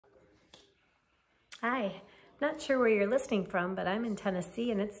Hi, not sure where you're listening from, but I'm in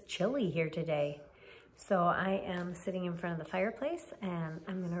Tennessee and it's chilly here today. So I am sitting in front of the fireplace and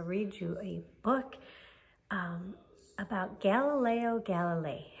I'm going to read you a book about Galileo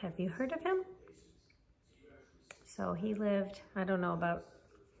Galilei. Have you heard of him? So he lived, I don't know, about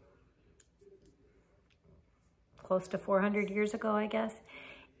close to 400 years ago, I guess.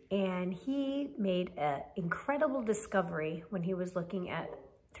 And he made an incredible discovery when he was looking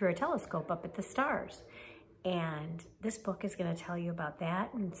through a telescope up at the stars. And this book is going to tell you about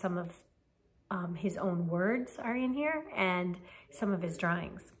that, and some of his own words are in here and some of his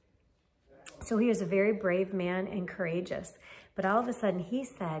drawings. So he was a very brave man and courageous, but all of a sudden he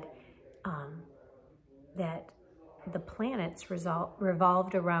said that the planets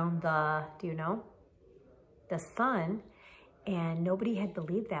revolved around the sun, and nobody had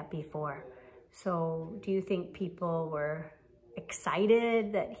believed that before. So do you think people were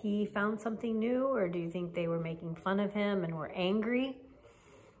excited that he found something new, or do you think they were making fun of him and were angry?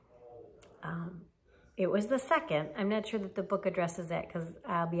 It was the second. I'm not sure that the book addresses that, because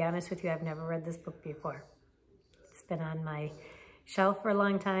I'll be honest with you, I've never read this book before. It's been on my shelf for a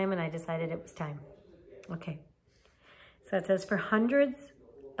long time and I decided it was time. Okay, so it says, for hundreds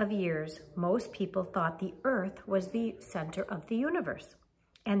of years, most people thought the earth was the center of the universe,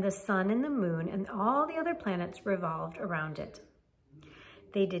 and the sun and the moon and all the other planets revolved around it.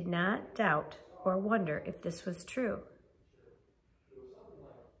 They did not doubt or wonder if this was true.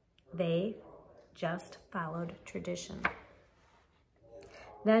 They just followed tradition.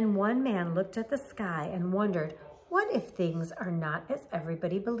 Then one man looked at the sky and wondered, what if things are not as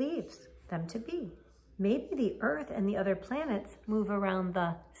everybody believes them to be? Maybe the earth and the other planets move around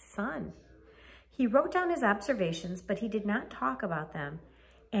the sun. He wrote down his observations, but he did not talk about them,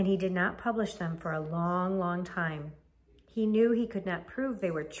 and he did not publish them for a long, long time. He knew he could not prove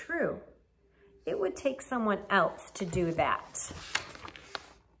they were true. It would take someone else to do that.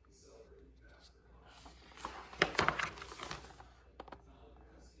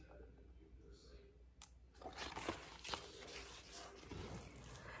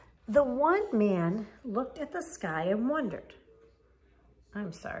 The one man looked at the sky and wondered.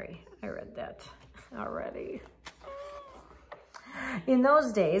 I'm sorry, I read that already. In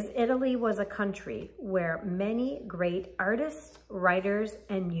those days, Italy was a country where many great artists, writers,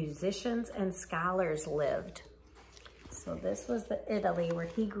 and musicians and scholars lived. So this was the Italy where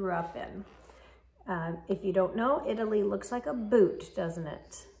he grew up in. If you don't know, Italy looks like a boot, doesn't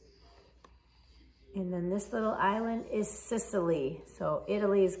it? And then this little island is Sicily. So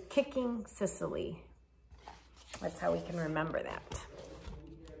Italy is kicking Sicily. That's how we can remember that.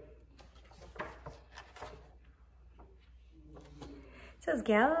 It says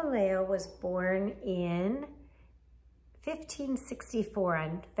Galileo was born in 1564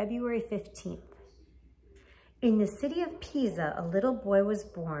 on February 15th. In the city of Pisa, a little boy was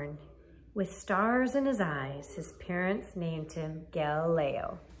born with stars in his eyes. His parents named him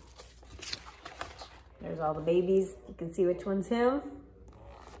Galileo. There's all the babies. You can see which one's him.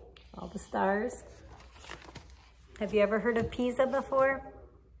 All the stars. Have you ever heard of Pisa before?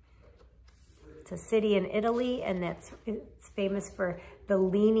 It's a city in Italy, and it's famous for the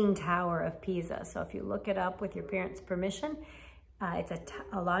Leaning Tower of Pisa. So if you look it up with your parents' permission, it's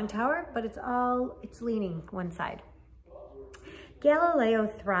a long tower, but it's leaning one side. Galileo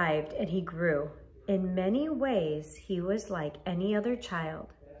thrived and he grew. In many ways, he was like any other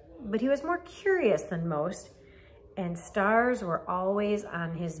child, but he was more curious than most, and stars were always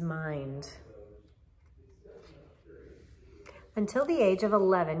on his mind. Until the age of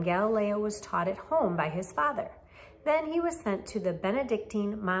 11, Galileo was taught at home by his father. Then he was sent to the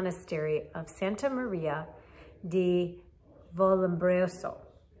Benedictine monastery of Santa Maria di Volembroso,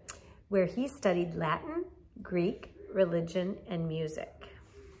 where he studied Latin, Greek, religion, and music.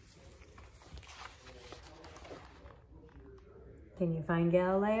 Can you find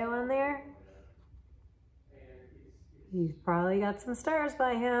Galileo on there? He's probably got some stars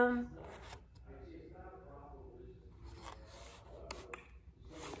by him.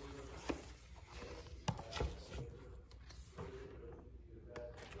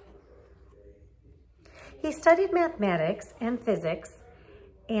 He studied mathematics and physics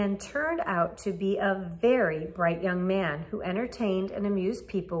and turned out to be a very bright young man who entertained and amused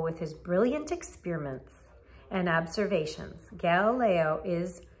people with his brilliant experiments and observations. Galileo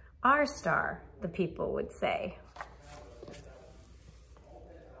is our star, the people would say.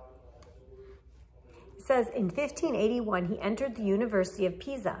 It says in 1581, he entered the University of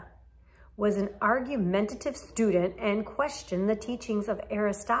Pisa, was an argumentative student, and questioned the teachings of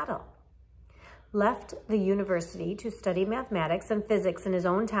Aristotle. left the university to study mathematics and physics in his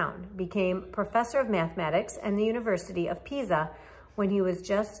own town, became professor of mathematics at the University of Pisa when he was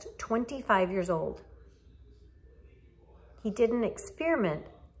just 25 years old. He did an experiment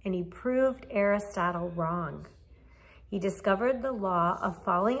and he proved Aristotle wrong. He discovered the law of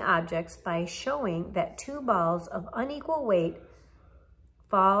falling objects by showing that two balls of unequal weight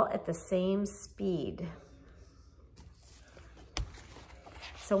fall at the same speed.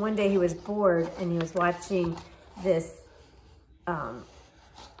 So one day he was bored and he was watching this, I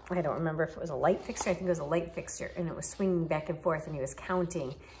don't remember if it was a light fixture. I think it was a light fixture, and it was swinging back and forth, and he was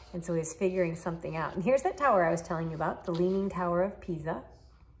counting. And so he was figuring something out. And here's that tower I was telling you about, the Leaning Tower of Pisa.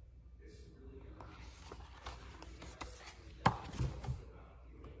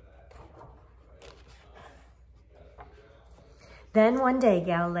 Then one day,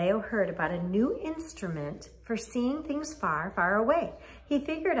 Galileo heard about a new instrument for seeing things far, far away. He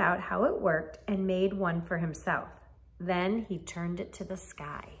figured out how it worked and made one for himself. Then he turned it to the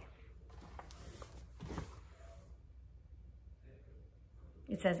sky.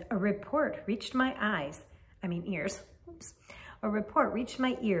 It says, a report reached my ears. Oops. A report reached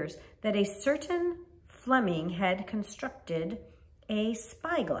my ears that a certain Fleming had constructed a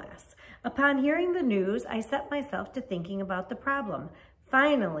spyglass. Upon hearing the news, I set myself to thinking about the problem.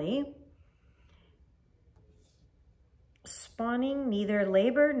 Finally, sparing neither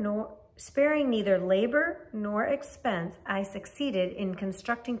labor nor expense, I succeeded in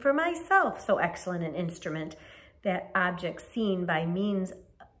constructing for myself so excellent an instrument that objects seen by means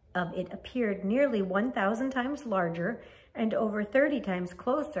of it appeared nearly 1,000 times larger and over 30 times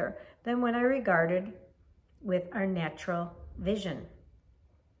closer than when I regarded with our natural vision.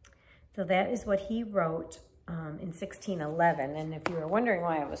 So that is what he wrote in 1611. And if you were wondering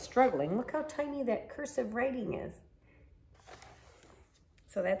why I was struggling, look how tiny that cursive writing is.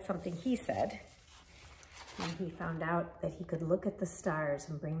 So that's something he said. And he found out that he could look at the stars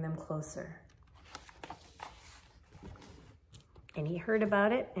and bring them closer. And he heard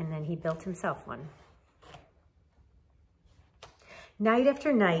about it, and then he built himself one. Night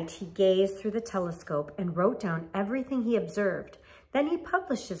after night, he gazed through the telescope and wrote down everything he observed. Then he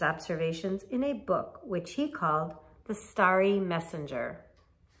published his observations in a book, which he called The Starry Messenger.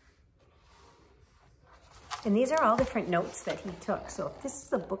 And these are all different notes that he took. So if this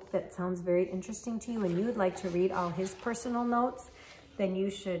is a book that sounds very interesting to you and you would like to read all his personal notes, then you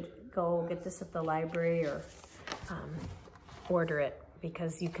should go get this at the library or order it,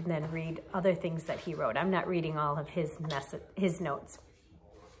 because you can then read other things that he wrote. I'm not reading all of his notes.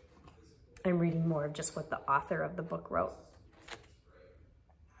 I'm reading more of just what the author of the book wrote.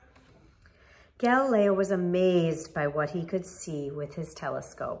 Galileo was amazed by what he could see with his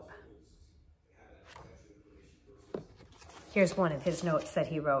telescope. Here's one of his notes that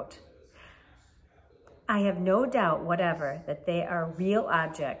he wrote. I have no doubt whatever that they are real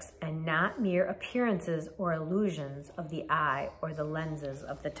objects and not mere appearances or illusions of the eye or the lenses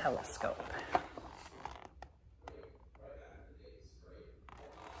of the telescope.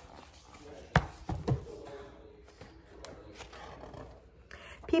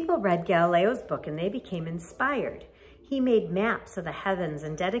 People read Galileo's book and they became inspired. He made maps of the heavens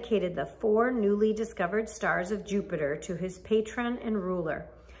and dedicated the 4 newly discovered stars of Jupiter to his patron and ruler,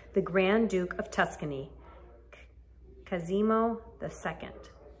 the Grand Duke of Tuscany, Cosimo II.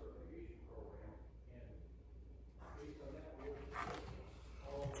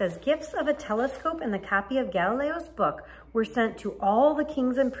 It says, gifts of a telescope and the copy of Galileo's book were sent to all the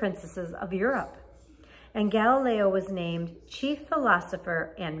kings and princesses of Europe. And Galileo was named chief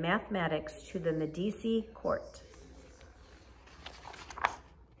philosopher and mathematics to the Medici court.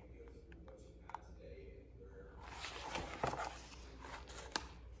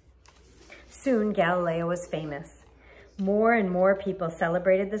 Soon Galileo was famous. More and more people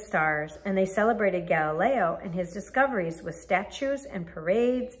celebrated the stars, and they celebrated Galileo and his discoveries with statues and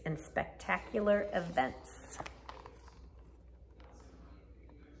parades and spectacular events.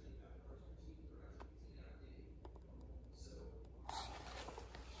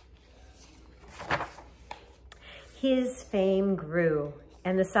 His fame grew,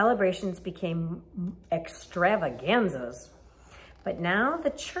 and the celebrations became extravaganzas. But now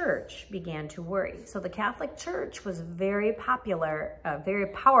the church began to worry. So the Catholic Church was very popular, very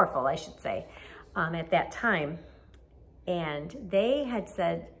powerful, I should say, at that time. And they had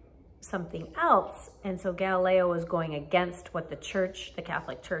said something else. And so Galileo was going against what the church, the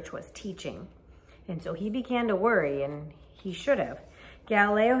Catholic Church, was teaching. And so he began to worry, and he should have.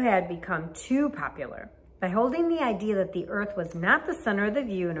 Galileo had become too popular. By holding the idea that the earth was not the center of the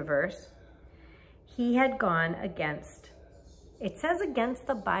universe, he had gone against It says against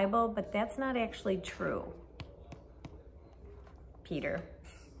the Bible, but that's not actually true. Peter.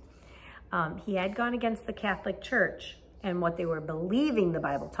 He had gone against the Catholic Church and what they were believing the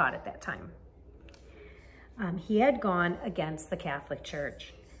Bible taught at that time. He had gone against the Catholic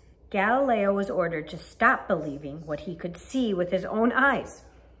Church. Galileo was ordered to stop believing what he could see with his own eyes.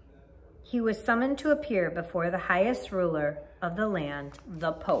 He was summoned to appear before the highest ruler of the land,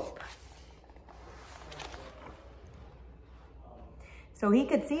 the Pope. So he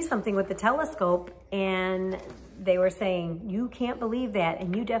could see something with the telescope, and they were saying, you can't believe that,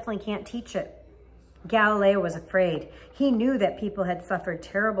 and you definitely can't teach it. Galileo was afraid. He knew that people had suffered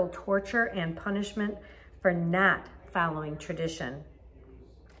terrible torture and punishment for not following tradition.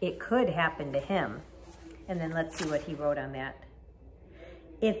 It could happen to him. And then let's see what he wrote on that.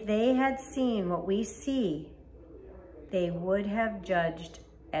 If they had seen what we see, they would have judged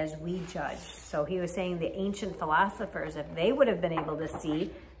as we judge. So he was saying the ancient philosophers, if they would have been able to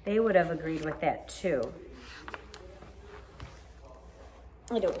see, they would have agreed with that too.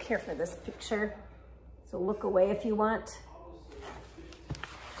 I don't care for this picture, so look away if you want.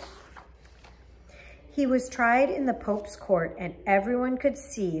 He was tried in the Pope's court, and everyone could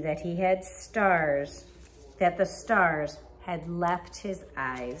see that he had stars, that the stars had left his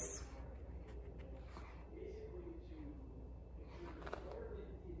eyes.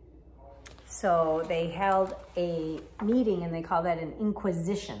 So they held a meeting, and they call that an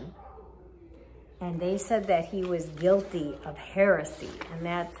inquisition. And they said that he was guilty of heresy. And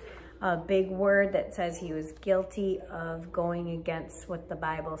that's a big word that says he was guilty of going against what the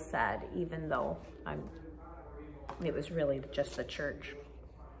Bible said, even though it was really just the church.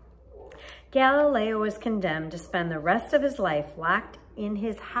 Galileo was condemned to spend the rest of his life locked in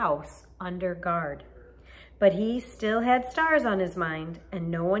his house under guard. But he still had stars on his mind, and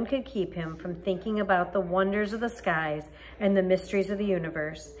no one could keep him from thinking about the wonders of the skies and the mysteries of the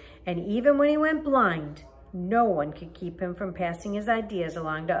universe. And even when he went blind, no one could keep him from passing his ideas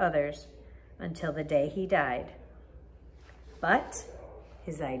along to others until the day he died. But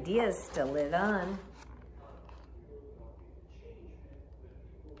his ideas still live on.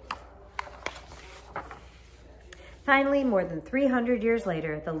 Finally, more than 300 years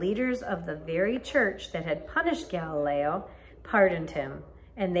later, the leaders of the very church that had punished Galileo pardoned him,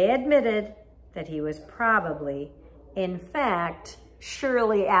 and they admitted that he was probably, in fact,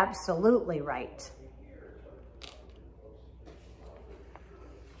 surely absolutely right.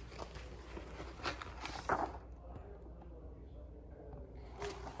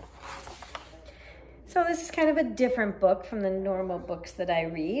 So this is kind of a different book from the normal books that I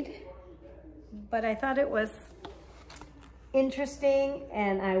read, but I thought it was interesting,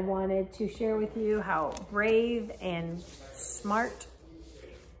 and I wanted to share with you how brave and smart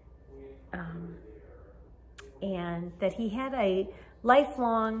and that he had a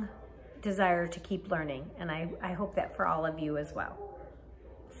lifelong desire to keep learning, and I hope that for all of you as well.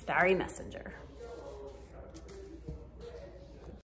 Starry Messenger.